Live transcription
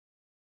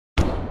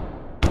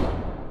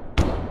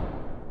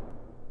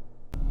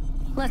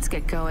Let's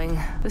get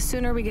going. The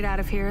sooner we get out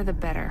of here, the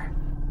better.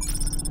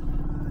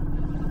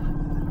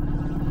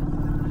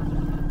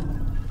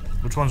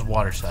 Which one's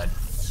water side?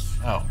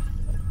 Oh,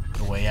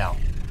 the way out.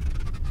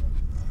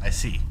 I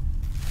see.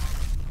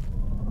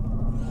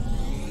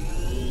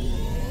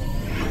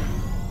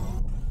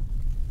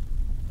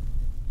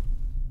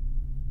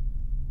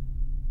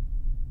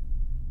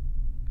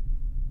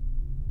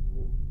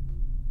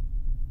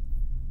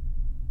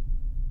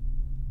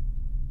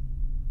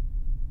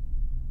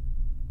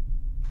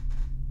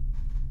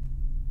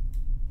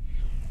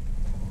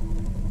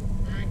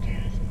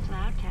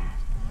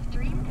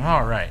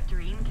 All right.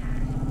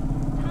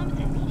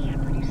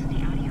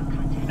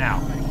 Now,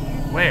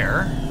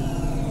 where?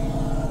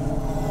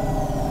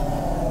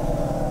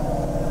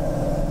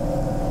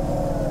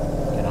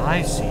 Can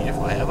I see if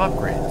I have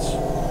upgrades?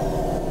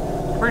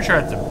 I'm pretty sure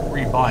I have to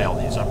rebuy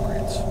all these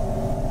upgrades.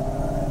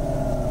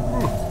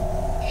 Ooh,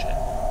 shit.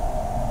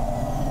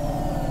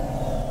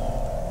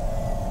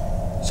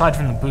 Aside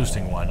from the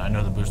boosting one, I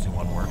know the boosting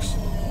one works.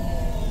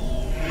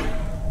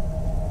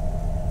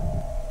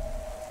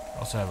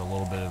 Also have a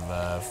little bit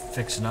of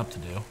fixing up to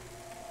do.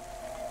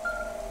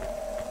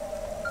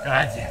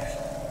 God damn it.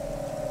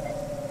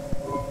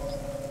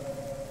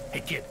 Hey,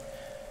 kid.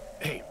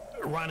 Hey,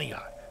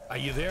 Rania, are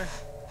you there?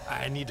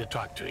 I need to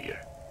talk to you.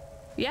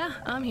 Yeah,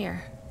 I'm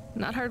here.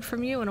 Not heard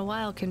from you in a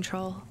while,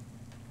 Control.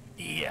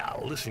 Yeah,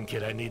 listen,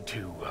 kid, I need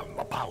to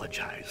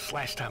apologize.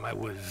 Last time I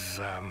was,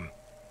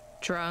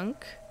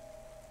 Drunk?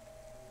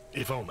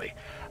 If only.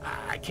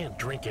 I can't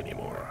drink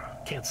anymore.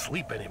 Can't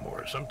sleep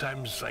anymore.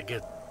 Sometimes I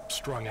get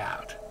strung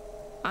out.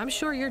 I'm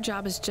sure your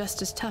job is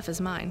just as tough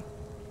as mine.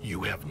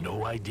 You have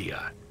no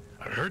idea.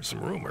 I heard some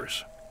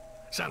rumors.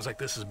 Sounds like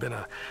this has been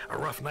a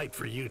rough night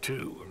for you,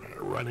 too.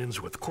 Run-ins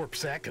with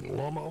Corpsac and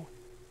Lomo.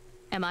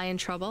 Am I in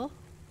trouble?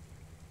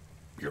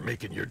 You're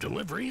making your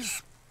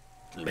deliveries,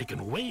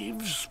 making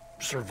waves,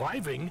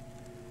 surviving.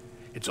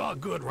 It's all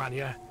good,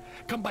 Rania.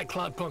 Come by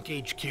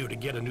Cloudpunk HQ to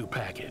get a new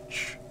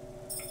package.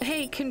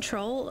 Hey,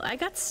 Control, I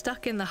got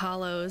stuck in the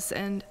hollows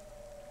and...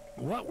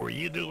 What were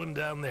you doing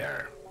down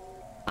there?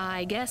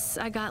 I guess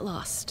I got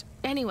lost.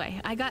 Anyway,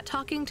 I got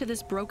talking to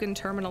this broken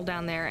terminal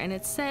down there, and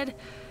it said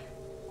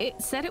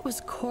it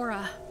was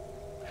Cora.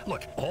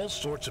 Look, all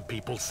sorts of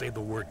people say the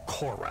word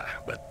Cora,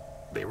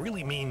 but they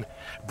really mean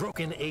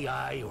broken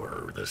AI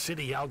or the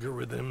city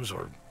algorithms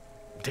or,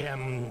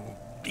 damn,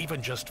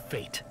 even just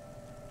fate.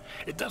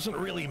 It doesn't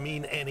really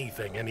mean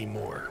anything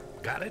anymore.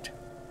 Got it?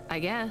 I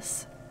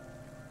guess.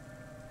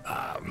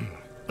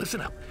 Listen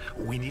up.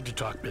 We need to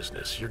talk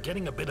business. You're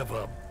getting a bit of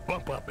a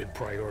bump up in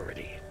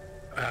priority.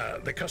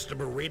 The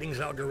customer ratings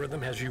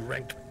algorithm has you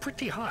ranked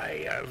pretty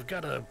high. I've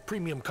got a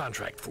premium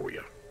contract for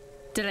you.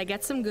 Did I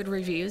get some good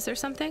reviews or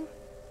something?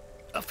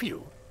 A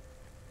few.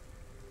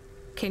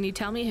 Can you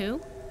tell me who?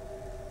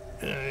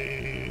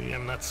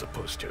 I'm not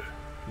supposed to.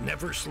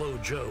 Never Slow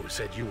Joe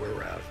said you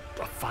were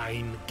a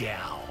fine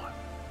gal.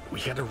 We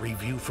had a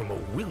review from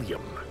a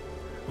William,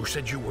 who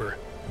said you were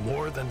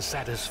more than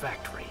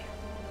satisfactory.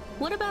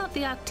 What about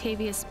the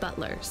Octavius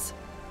Butlers?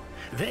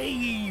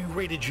 They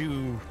rated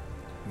you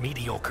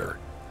mediocre.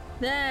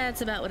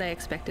 That's about what I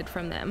expected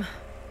from them.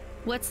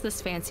 What's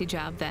this fancy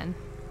job then?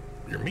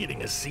 You're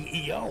meeting a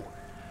CEO,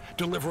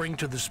 delivering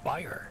to the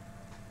Spire.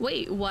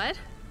 Wait, what?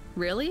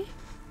 Really?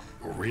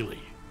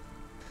 Really?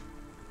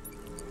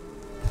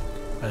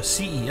 A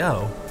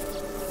CEO?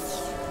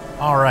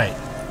 Alright.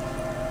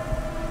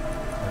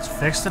 Let's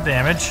fix the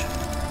damage.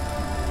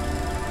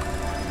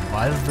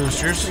 Buy the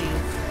boosters.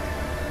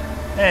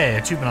 Yes, hey,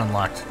 achievement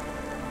unlocked.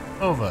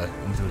 HOVA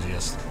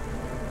enthusiast.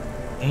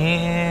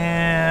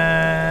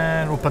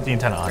 And we'll put the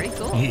antenna on. Pretty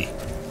cool.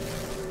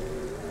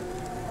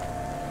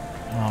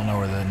 I don't know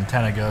where the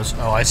antenna goes.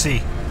 Oh, I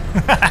see.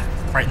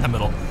 Right in the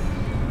middle.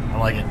 I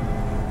like it.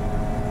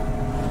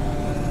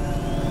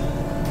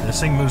 This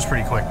thing moves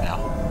pretty quick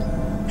now.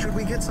 Should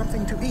we get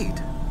something to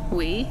eat?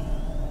 We?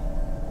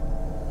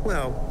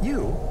 Well,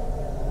 you.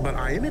 But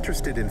I am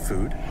interested in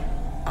food.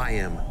 I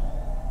am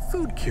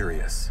food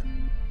curious.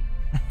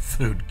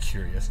 Food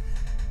curious.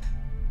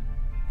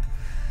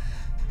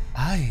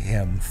 I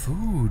am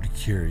food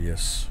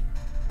curious.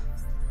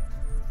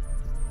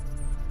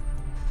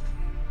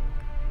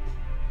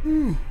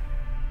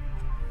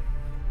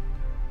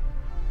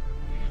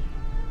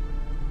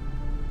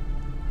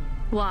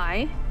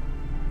 Why?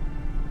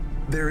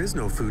 There is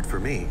no food for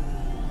me,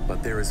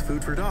 but there is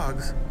food for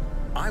dogs.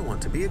 I want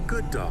to be a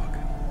good dog.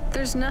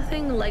 There's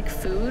nothing like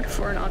food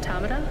for an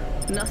automata?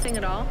 Nothing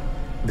at all?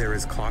 There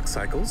is clock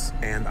cycles,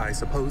 and I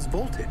suppose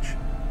voltage.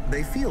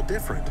 They feel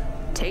different.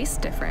 Tastes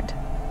different.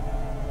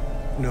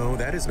 No,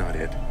 that is not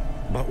it.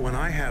 But when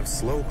I have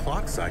slow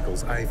clock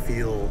cycles, I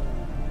feel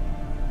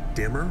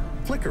dimmer,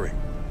 flickering.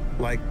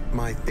 Like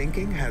my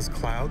thinking has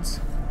clouds.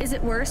 Is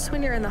it worse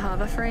when you're in the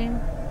HOVA frame?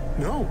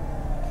 No,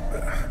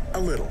 a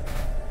little.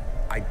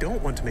 I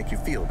don't want to make you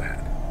feel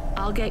bad.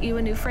 I'll get you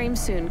a new frame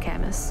soon,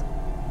 Camus.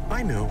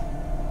 I know.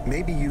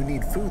 Maybe you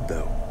need food,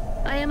 though.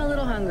 I am a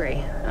little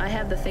hungry. I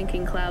have the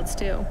thinking clouds,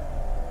 too.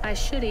 I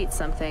should eat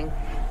something.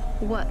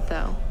 What,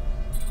 though?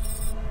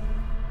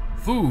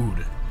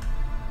 Food.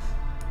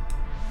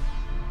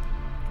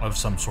 Of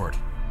some sort.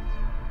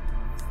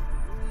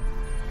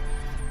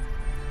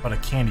 But a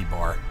candy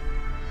bar.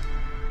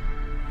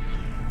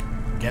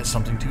 Get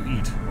something to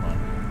eat. Hold on.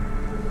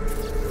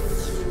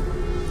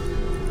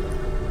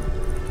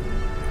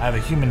 I have a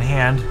human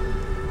hand.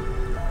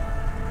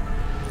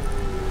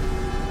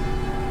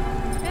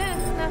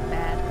 Not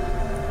bad.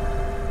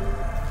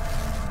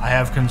 I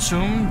have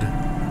consumed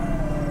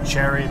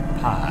cherry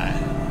pie.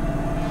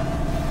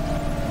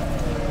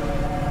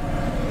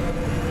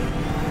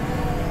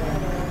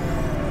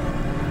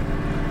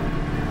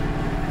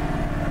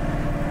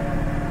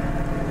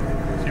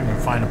 See if we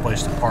can find a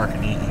place to park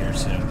and eat here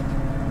soon.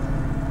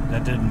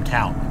 That didn't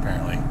count,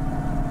 apparently.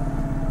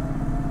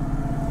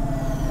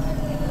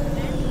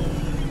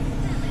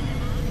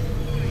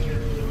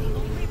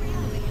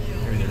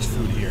 Maybe there's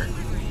food here.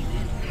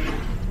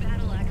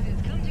 Battle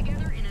axes come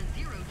together in a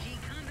zero-G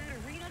combat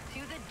arena to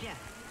the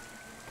death.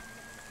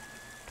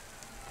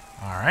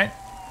 Alright.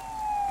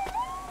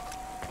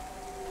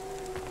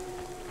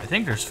 I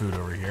think there's food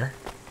over here.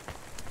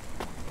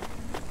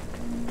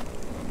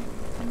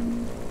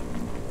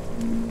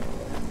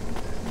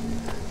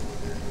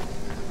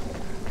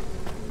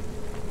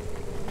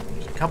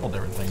 There's a couple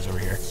different things over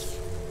here.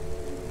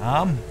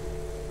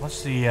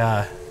 What's the,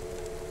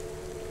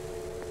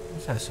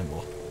 what's that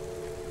symbol?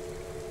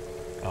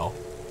 Oh.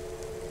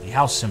 The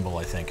house symbol,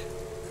 I think,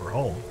 for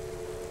home.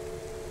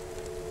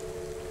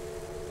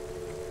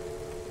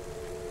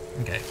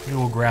 Okay, we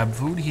will grab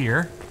food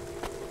here.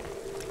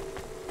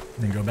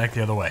 And then go back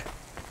the other way.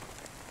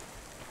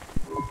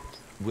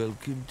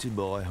 Welcome to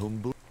my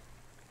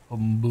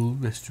humble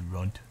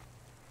restaurant.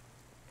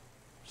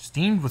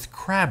 Steamed with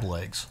crab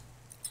legs.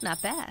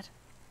 Not bad.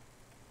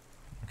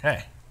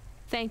 Okay.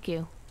 Thank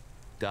you.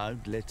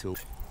 Don't let up.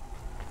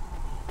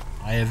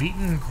 I have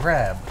eaten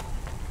crab.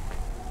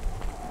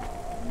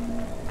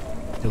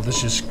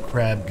 Delicious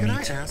crab Can I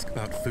meat. ask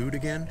about food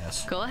again?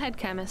 Yes. Go ahead,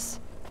 Camus.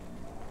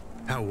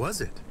 How was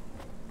it?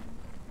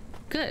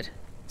 Good.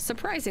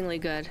 Surprisingly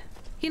good.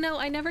 You know,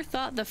 I never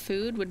thought the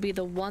food would be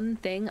the one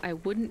thing I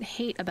wouldn't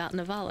hate about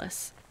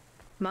Nivalis.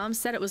 Mom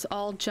said it was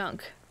all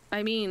junk.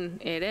 I mean,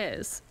 it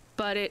is.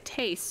 But it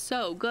tastes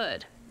so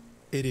good.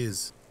 It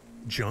is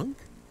junk?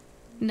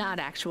 Not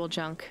actual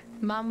junk.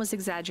 Mom was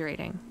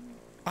exaggerating.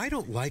 I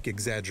don't like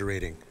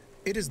exaggerating.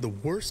 It is the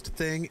worst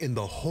thing in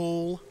the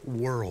whole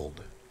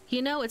world.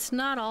 You know, it's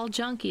not all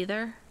junk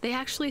either. They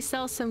actually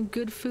sell some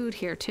good food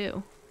here,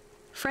 too.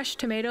 Fresh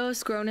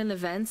tomatoes grown in the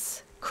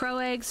vents, crow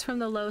eggs from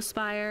the low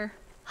spire,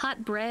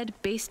 hot bread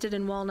basted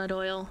in walnut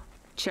oil,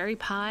 cherry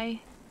pie.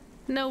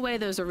 No way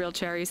those are real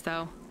cherries,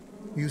 though.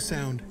 You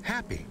sound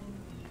happy.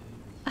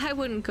 I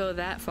wouldn't go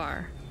that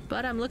far,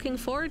 but I'm looking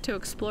forward to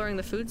exploring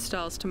the food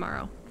stalls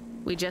tomorrow.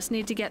 We just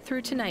need to get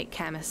through tonight,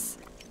 Camus.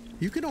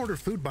 You can order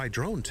food by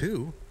drone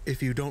too,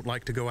 if you don't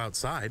like to go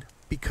outside,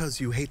 because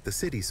you hate the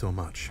city so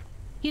much.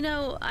 You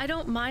know, I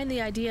don't mind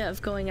the idea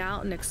of going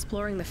out and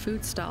exploring the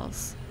food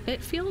stalls.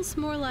 It feels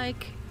more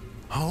like...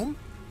 Home?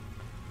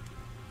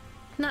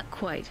 Not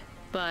quite,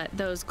 but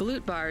those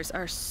glute bars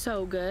are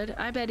so good,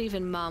 I bet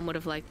even Mom would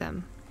have liked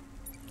them.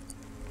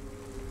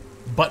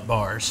 Butt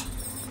bars.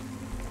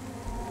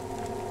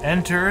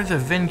 Enter the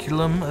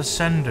vinculum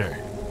ascender.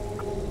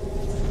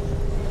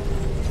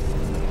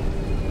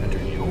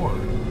 Enter your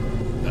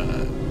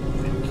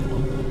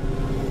vinculum.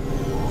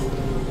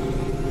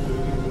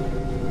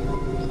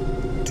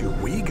 Do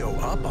we go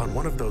up on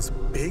one of those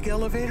big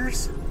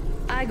elevators?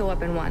 I go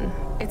up in one.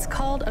 It's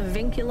called a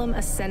vinculum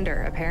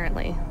ascender,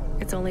 apparently.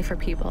 It's only for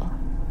people.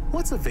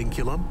 What's a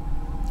vinculum?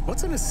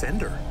 What's an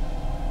ascender?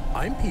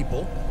 I'm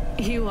people.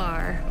 You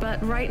are,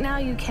 but right now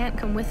you can't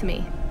come with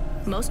me.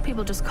 Most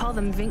people just call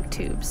them Vink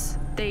tubes.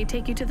 They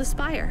take you to the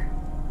spire.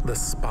 The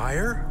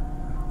spire?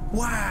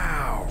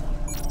 Wow!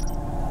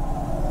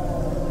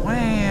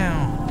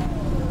 Wow.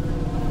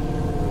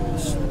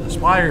 The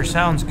spire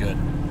sounds good.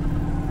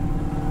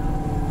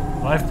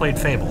 Well, I've played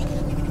Fable.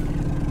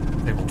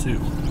 Fable 2.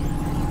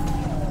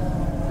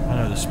 I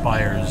know the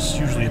spire is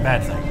usually a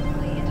bad thing.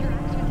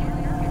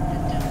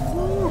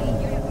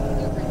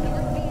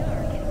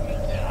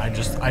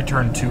 Yeah, I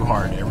turn too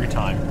hard every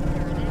time.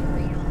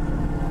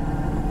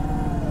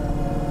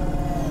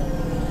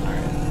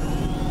 Alright.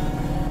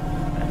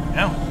 There we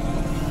go.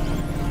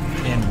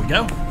 In we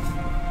go.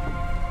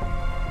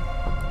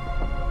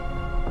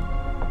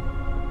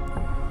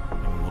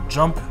 And we will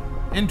jump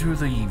into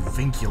the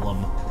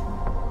vinculum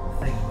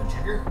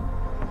thingamajigger.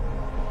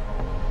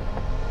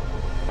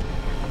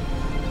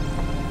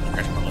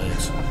 Scratch my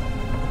legs.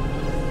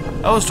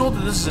 I was told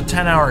that this is a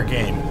 10-hour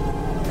game.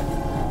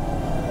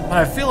 But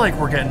I feel like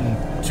we're getting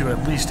to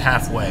at least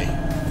halfway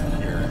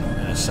here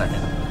in a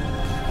second.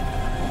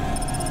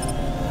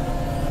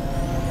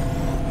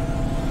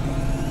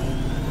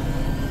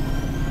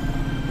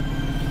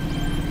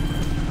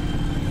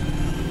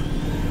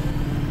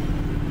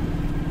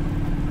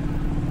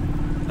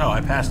 Oh,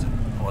 I passed it.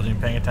 I wasn't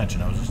even paying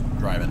attention. I was just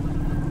driving.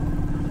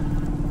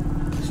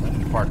 So I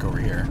need to park over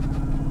here.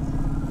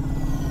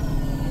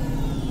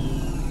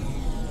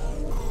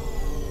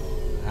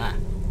 Ah.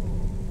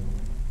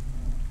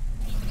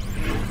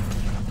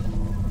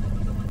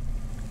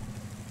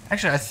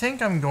 Actually, I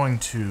think I'm going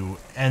to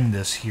end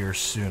this here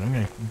soon. I'm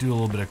going to do a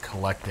little bit of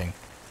collecting.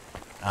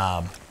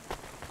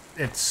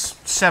 It's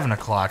 7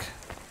 o'clock,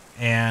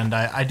 and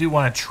I do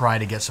want to try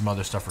to get some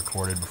other stuff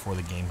recorded before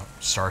the game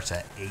starts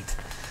at 8.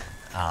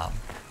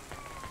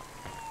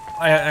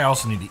 I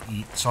also need to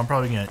eat, so I'm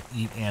probably going to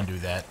eat and do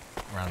that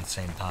around the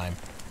same time.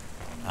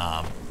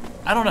 I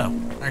don't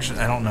know. Actually,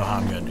 I don't know how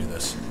I'm going to do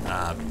this.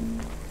 I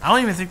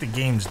don't even think the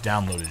game's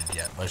downloaded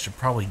yet, but I should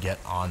probably get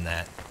on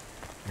that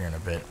here in a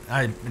bit.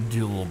 I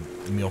do a little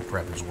meal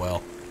prep as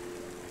well.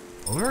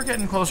 Well, we were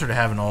getting closer to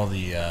having all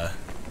the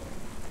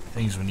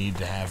things we need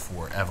to have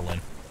for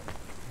Evelyn.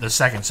 The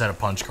second set of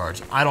punch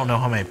cards. I don't know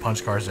how many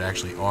punch cards there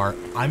actually are.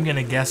 I'm going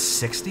to guess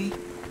 60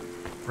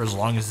 for as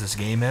long as this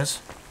game is.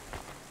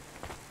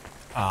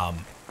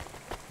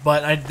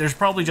 But there's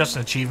probably just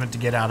an achievement to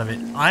get out of it.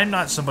 I'm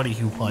not somebody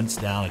who hunts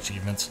down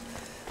achievements.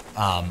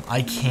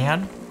 I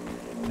can.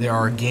 There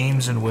are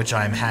games in which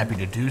I'm happy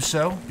to do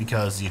so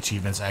because the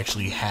achievements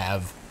actually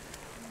have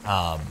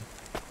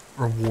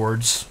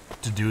rewards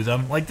to do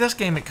them. Like this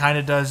game, it kind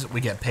of does. We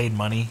get paid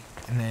money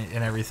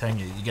and everything.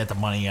 You get the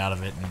money out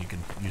of it, and you can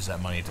use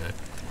that money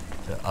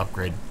to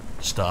upgrade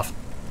stuff.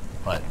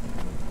 But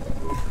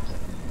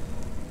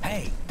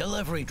hey,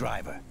 delivery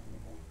driver.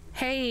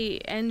 Hey,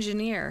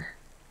 engineer.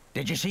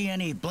 Did you see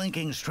any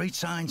blinking street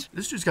signs?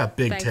 This dude's got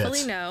big Thankfully,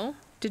 tits. no.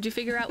 Did you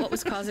figure out what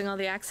was causing all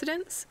the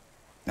accidents?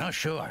 Oh,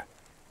 sure.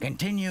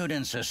 Continued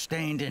and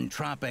sustained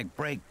entropic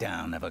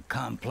breakdown of a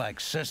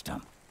complex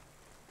system.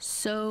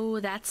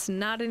 So that's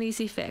not an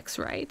easy fix,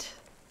 right?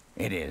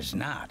 It is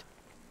not.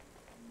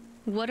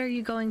 What are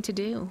you going to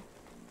do?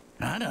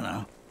 I don't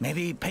know.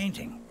 Maybe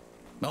painting.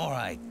 Or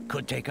I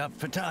could take up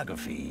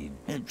photography.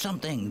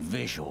 Something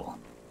visual.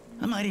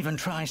 I might even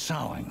try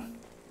sewing.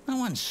 No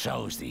one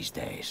sews these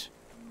days.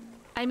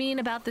 I mean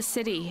about the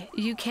city.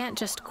 You can't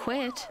just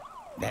quit.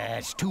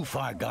 That's too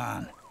far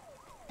gone.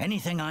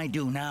 Anything I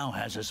do now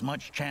has as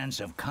much chance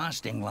of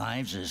costing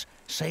lives as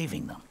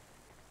saving them.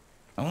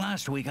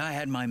 Last week I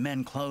had my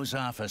men close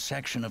off a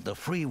section of the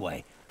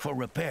freeway for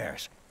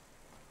repairs.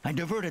 I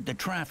diverted the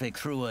traffic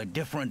through a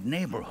different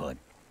neighborhood.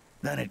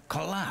 Then it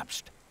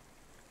collapsed.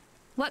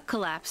 What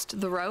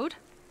collapsed? The road?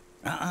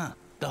 The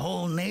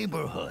whole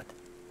neighborhood.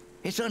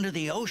 It's under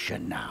the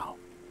ocean now.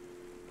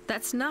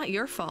 That's not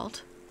your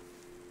fault.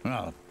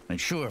 Well, it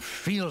sure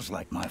feels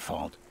like my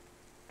fault.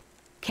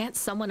 Can't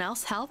someone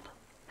else help?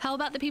 How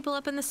about the people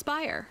up in the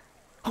spire?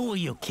 Who are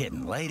you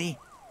kidding, lady?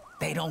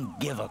 They don't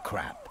give a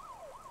crap.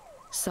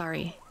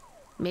 Sorry.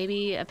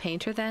 Maybe a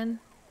painter then?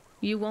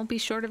 You won't be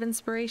short of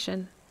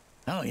inspiration.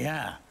 Oh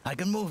yeah, I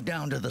can move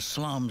down to the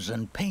slums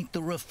and paint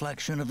the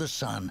reflection of the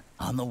sun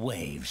on the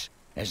waves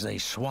as they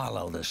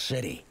swallow the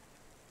city.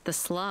 The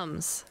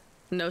slums.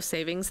 No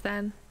savings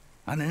then?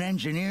 On an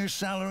engineer's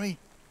salary?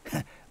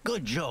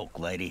 Good joke,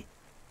 lady.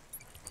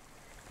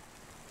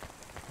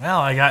 Well,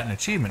 I got an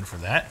achievement for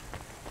that.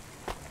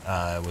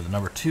 With a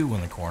number 2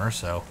 in the corner,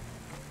 so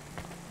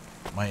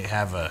might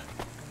have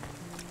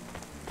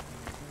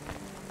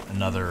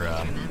another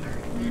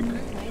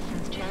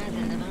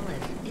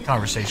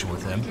conversation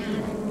with him.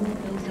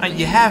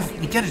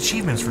 You get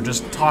achievements for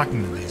just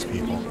talking to these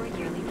people.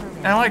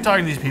 And I like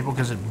talking to these people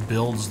because it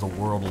builds the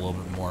world a little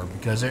bit more,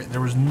 because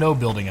there was no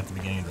building at the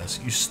beginning of this.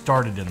 You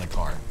started in the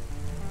car.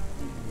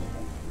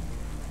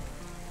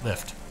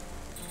 Lift.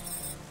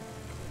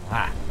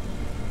 Ah.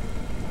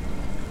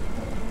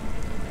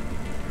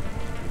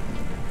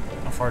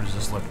 How far does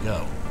this lift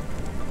go?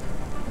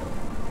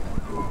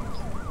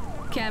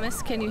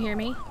 Camus, can you hear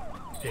me?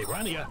 Hey,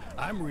 Rania,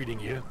 I'm reading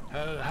you.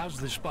 How's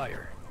the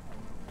spire?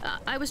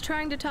 I was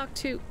trying to talk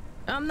to...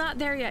 I'm not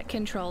there yet,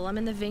 Control. I'm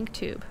in the Vink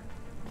tube.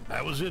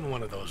 I was in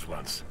one of those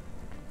once.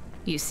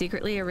 You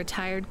secretly a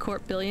retired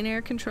corp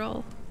billionaire,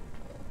 Control?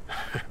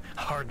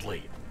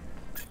 Hardly.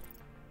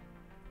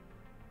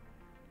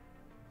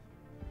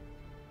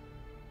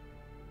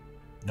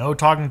 No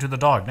talking to the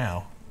dog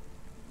now.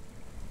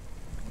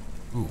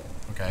 Ooh,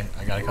 okay.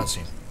 I got a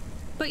cutscene.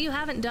 But you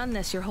haven't done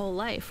this your whole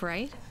life,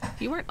 right?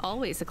 You weren't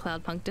always a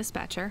Cloudpunk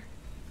dispatcher.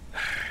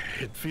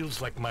 It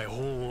feels like my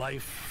whole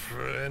life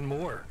and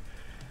more.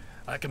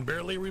 I can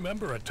barely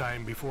remember a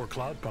time before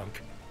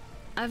Cloudpunk.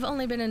 I've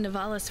only been in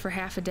Nivalis for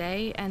half a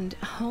day, and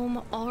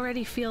home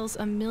already feels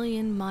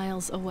 1,000,000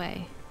 miles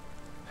away.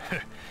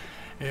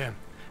 Yeah,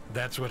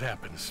 that's what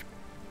happens.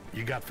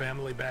 You got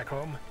family back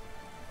home?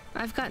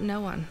 I've got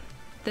no one.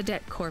 The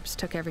debt corpse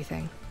took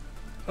everything.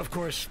 Of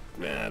course,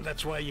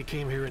 that's why you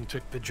came here and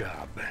took the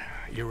job.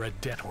 You're a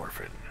debt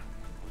orphan.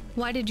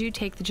 Why did you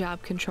take the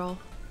job, Control?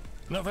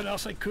 Nothing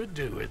else I could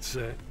do. It's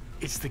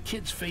the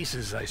kids'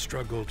 faces I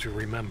struggle to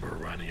remember,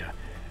 Rania.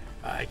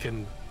 I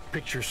can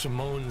picture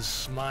Simone's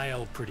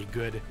smile pretty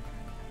good,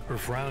 her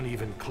frown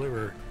even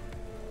clearer,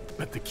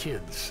 but the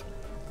kids...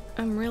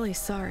 I'm really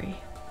sorry.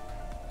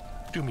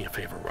 Do me a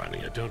favor,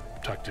 Rania. Don't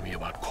talk to me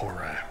about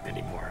Cora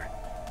anymore.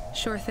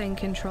 Sure thing,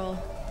 Control.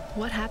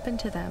 What happened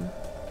to them?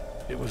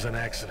 It was an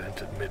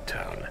accident in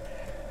Midtown.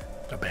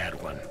 A bad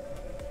one.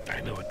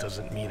 I know it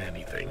doesn't mean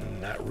anything,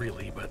 not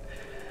really, but...